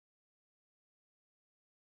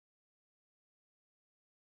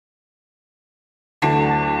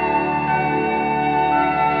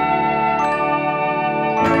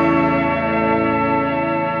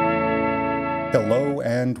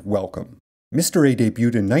and welcome. Mr. A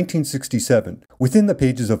debuted in 1967 within the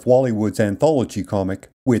pages of Wallywood's anthology comic,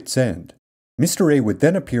 Wit's End. Mr. A would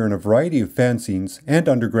then appear in a variety of fanzines and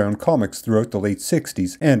underground comics throughout the late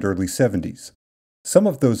 60s and early 70s. Some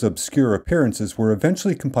of those obscure appearances were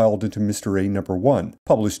eventually compiled into Mr. A No. 1,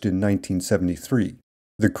 published in 1973.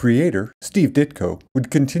 The creator, Steve Ditko, would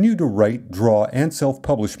continue to write, draw, and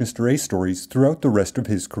self-publish Mr. A stories throughout the rest of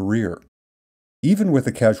his career. Even with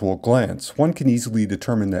a casual glance, one can easily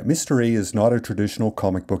determine that Mr. A is not a traditional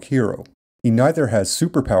comic book hero. He neither has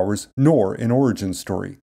superpowers nor an origin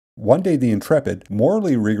story. One day the intrepid,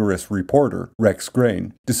 morally rigorous reporter, Rex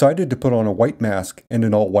Grain, decided to put on a white mask and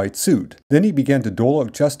an all-white suit. Then he began to dole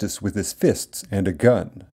out justice with his fists and a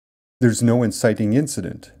gun. There's no inciting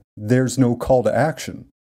incident. There's no call to action.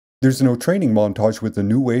 There's no training montage with the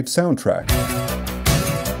new wave soundtrack.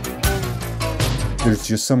 There's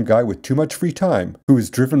just some guy with too much free time who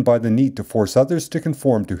is driven by the need to force others to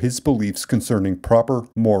conform to his beliefs concerning proper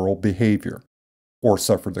moral behavior, or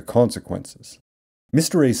suffer the consequences.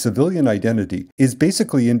 Mr. A's civilian identity is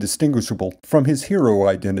basically indistinguishable from his hero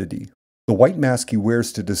identity. The white mask he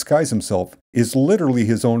wears to disguise himself is literally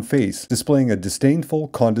his own face, displaying a disdainful,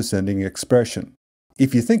 condescending expression.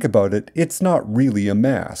 If you think about it, it's not really a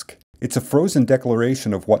mask. It's a frozen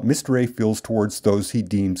declaration of what Mr. A feels towards those he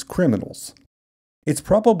deems criminals. It's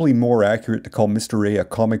probably more accurate to call Mr. A a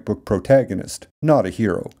comic book protagonist, not a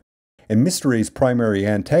hero. And Mr. A's primary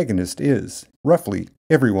antagonist is, roughly,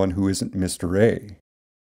 everyone who isn't Mr. A.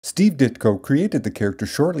 Steve Ditko created the character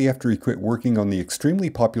shortly after he quit working on the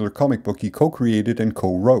extremely popular comic book he co-created and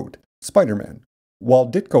co-wrote, Spider-Man.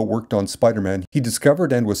 While Ditko worked on Spider-Man, he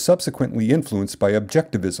discovered and was subsequently influenced by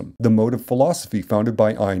objectivism, the mode of philosophy founded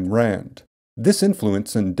by Ayn Rand. This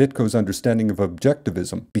influence and Ditko's understanding of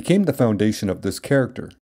objectivism became the foundation of this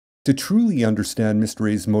character. To truly understand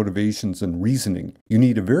Mr. A's motivations and reasoning, you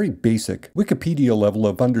need a very basic, Wikipedia level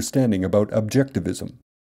of understanding about objectivism.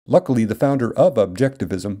 Luckily, the founder of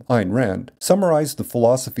objectivism, Ayn Rand, summarized the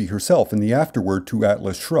philosophy herself in the afterword to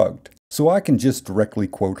Atlas Shrugged, so I can just directly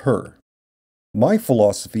quote her. My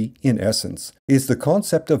philosophy, in essence, is the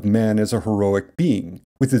concept of man as a heroic being,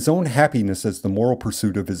 with his own happiness as the moral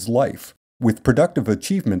pursuit of his life, with productive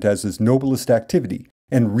achievement as his noblest activity,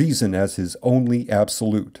 and reason as his only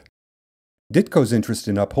absolute. Ditko's interest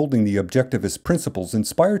in upholding the objectivist principles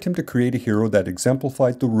inspired him to create a hero that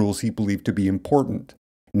exemplified the rules he believed to be important.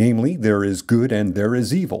 Namely, there is good and there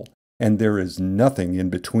is evil, and there is nothing in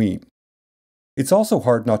between. It's also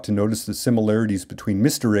hard not to notice the similarities between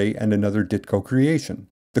Mr. A and another Ditko creation,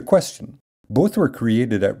 The Question. Both were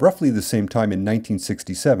created at roughly the same time in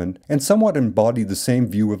 1967 and somewhat embody the same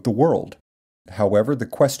view of the world. However, The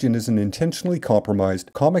Question is an intentionally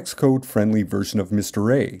compromised, Comics Code-friendly version of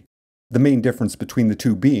Mr. A. The main difference between the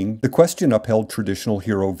two being, The Question upheld traditional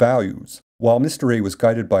hero values, while Mr. A was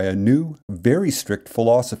guided by a new, very strict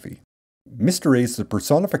philosophy. Mr. A is the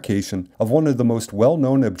personification of one of the most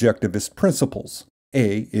well-known objectivist principles,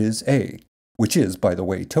 A is A, which is, by the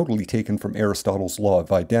way, totally taken from Aristotle's law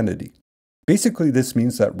of identity. Basically, this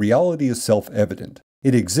means that reality is self-evident.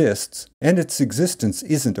 It exists, and its existence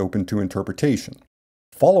isn't open to interpretation.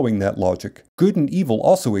 Following that logic, good and evil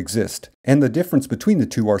also exist, and the difference between the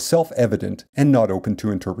two are self-evident and not open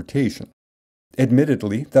to interpretation.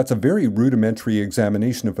 Admittedly, that's a very rudimentary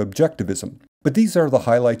examination of objectivism, but these are the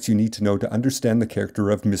highlights you need to know to understand the character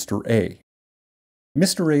of Mr. A.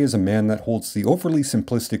 Mr. A is a man that holds the overly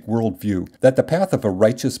simplistic worldview that the path of a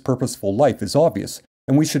righteous, purposeful life is obvious,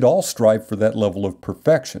 and we should all strive for that level of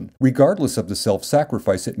perfection, regardless of the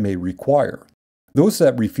self-sacrifice it may require. Those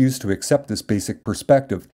that refuse to accept this basic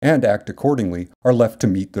perspective and act accordingly are left to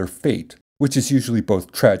meet their fate, which is usually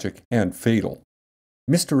both tragic and fatal.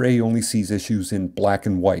 Mr. A only sees issues in black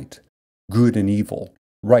and white, good and evil,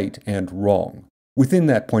 right and wrong. Within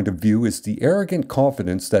that point of view is the arrogant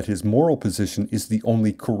confidence that his moral position is the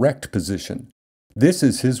only correct position. This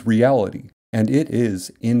is his reality, and it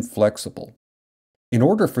is inflexible. In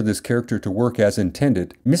order for this character to work as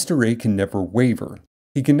intended, Mr. A can never waver.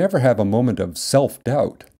 He can never have a moment of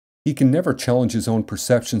self-doubt. He can never challenge his own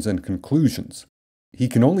perceptions and conclusions. He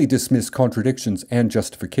can only dismiss contradictions and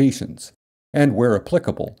justifications. And where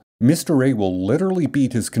applicable, Mr. A will literally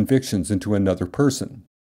beat his convictions into another person.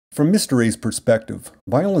 From Mr. A's perspective,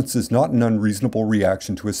 violence is not an unreasonable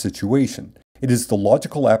reaction to a situation. It is the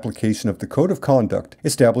logical application of the code of conduct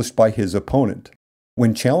established by his opponent.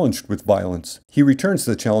 When challenged with violence, he returns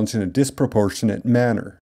the challenge in a disproportionate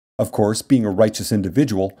manner. Of course, being a righteous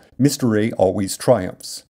individual, Mr. A always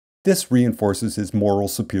triumphs. This reinforces his moral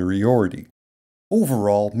superiority.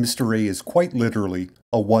 Overall, Mr. A is quite literally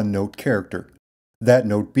a one-note character. That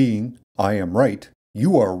note being, I am right,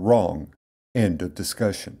 You are wrong. End of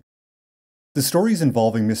discussion. The stories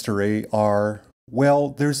involving Mr. A are, well,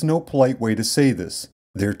 there's no polite way to say this.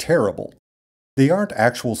 They're terrible. They aren't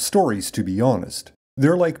actual stories, to be honest.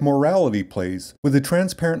 They're like morality plays, with a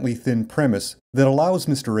transparently thin premise that allows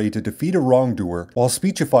Mr. A to defeat a wrongdoer while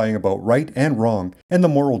speechifying about right and wrong and the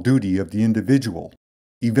moral duty of the individual.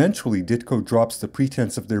 Eventually, Ditko drops the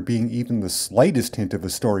pretense of there being even the slightest hint of a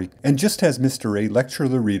story and just has Mr. A lecture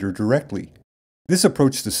the reader directly. This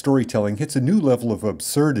approach to storytelling hits a new level of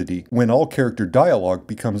absurdity when all character dialogue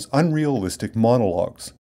becomes unrealistic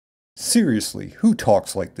monologues. Seriously, who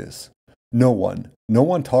talks like this? No one. No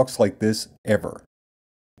one talks like this, ever.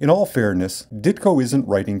 In all fairness, Ditko isn't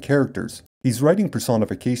writing characters. He's writing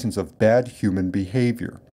personifications of bad human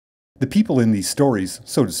behavior. The people in these stories,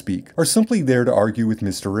 so to speak, are simply there to argue with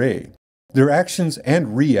Mr. A. Their actions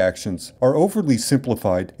and reactions are overly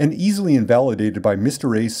simplified and easily invalidated by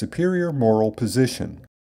Mr. A's superior moral position.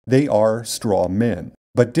 They are straw men,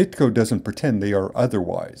 but Ditko doesn't pretend they are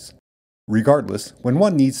otherwise. Regardless, when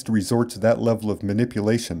one needs to resort to that level of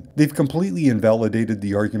manipulation, they've completely invalidated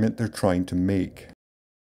the argument they're trying to make.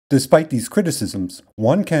 Despite these criticisms,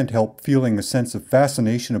 one can't help feeling a sense of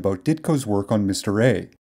fascination about Ditko's work on Mr. A.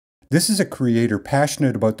 This is a creator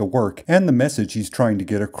passionate about the work and the message he's trying to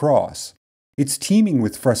get across. It's teeming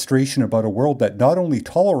with frustration about a world that not only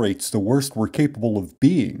tolerates the worst we're capable of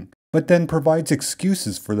being, but then provides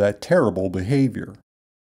excuses for that terrible behavior.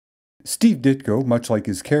 Steve Ditko, much like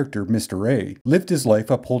his character Mr. A, lived his life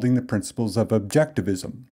upholding the principles of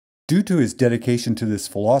objectivism. Due to his dedication to this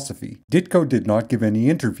philosophy, Ditko did not give any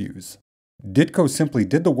interviews. Ditko simply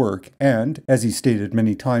did the work and, as he stated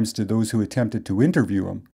many times to those who attempted to interview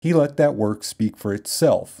him, he let that work speak for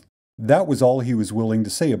itself. That was all he was willing to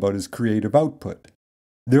say about his creative output.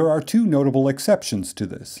 There are two notable exceptions to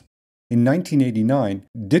this. In 1989,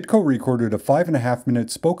 Ditko recorded a 5.5-minute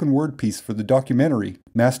spoken word piece for the documentary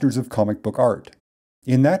Masters of Comic Book Art.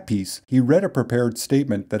 In that piece, he read a prepared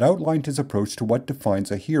statement that outlined his approach to what defines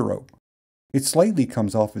a hero. It slightly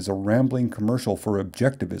comes off as a rambling commercial for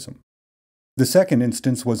objectivism. The second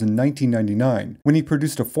instance was in 1999, when he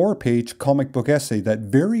produced a 4-page comic book essay that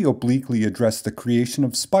very obliquely addressed the creation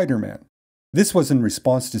of Spider-Man. This was in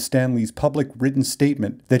response to Stan Lee's public written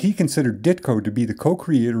statement that he considered Ditko to be the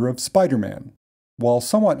co-creator of Spider-Man. While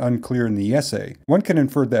somewhat unclear in the essay, one can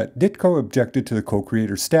infer that Ditko objected to the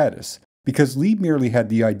co-creator status, because Lee merely had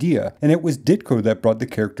the idea, and it was Ditko that brought the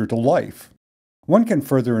character to life. One can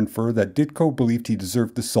further infer that Ditko believed he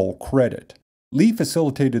deserved the sole credit. Lee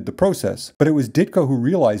facilitated the process, but it was Ditko who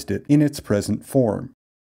realized it in its present form.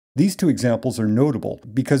 These two examples are notable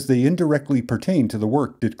because they indirectly pertain to the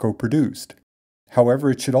work Ditko produced. However,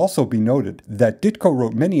 it should also be noted that Ditko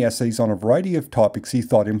wrote many essays on a variety of topics he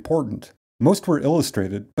thought important. Most were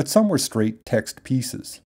illustrated, but some were straight text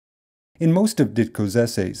pieces. In most of Ditko's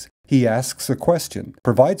essays, he asks a question,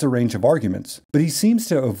 provides a range of arguments, but he seems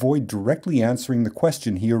to avoid directly answering the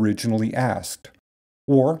question he originally asked.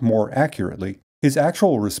 Or, more accurately, his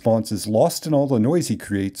actual response is lost in all the noise he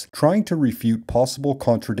creates trying to refute possible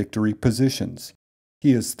contradictory positions.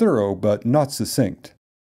 He is thorough but not succinct.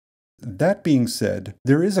 That being said,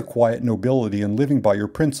 there is a quiet nobility in living by your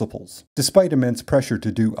principles, despite immense pressure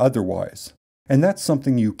to do otherwise, and that's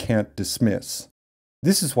something you can't dismiss.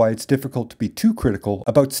 This is why it's difficult to be too critical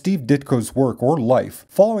about Steve Ditko's work or life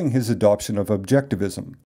following his adoption of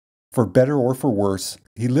objectivism. For better or for worse,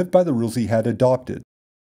 he lived by the rules he had adopted.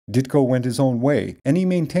 Ditko went his own way, and he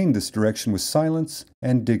maintained this direction with silence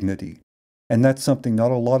and dignity. And that's something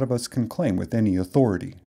not a lot of us can claim with any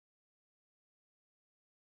authority.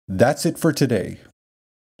 That's it for today.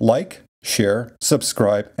 Like, share,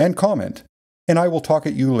 subscribe, and comment, and I will talk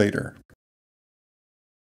at you later.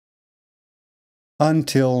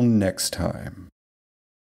 Until next time.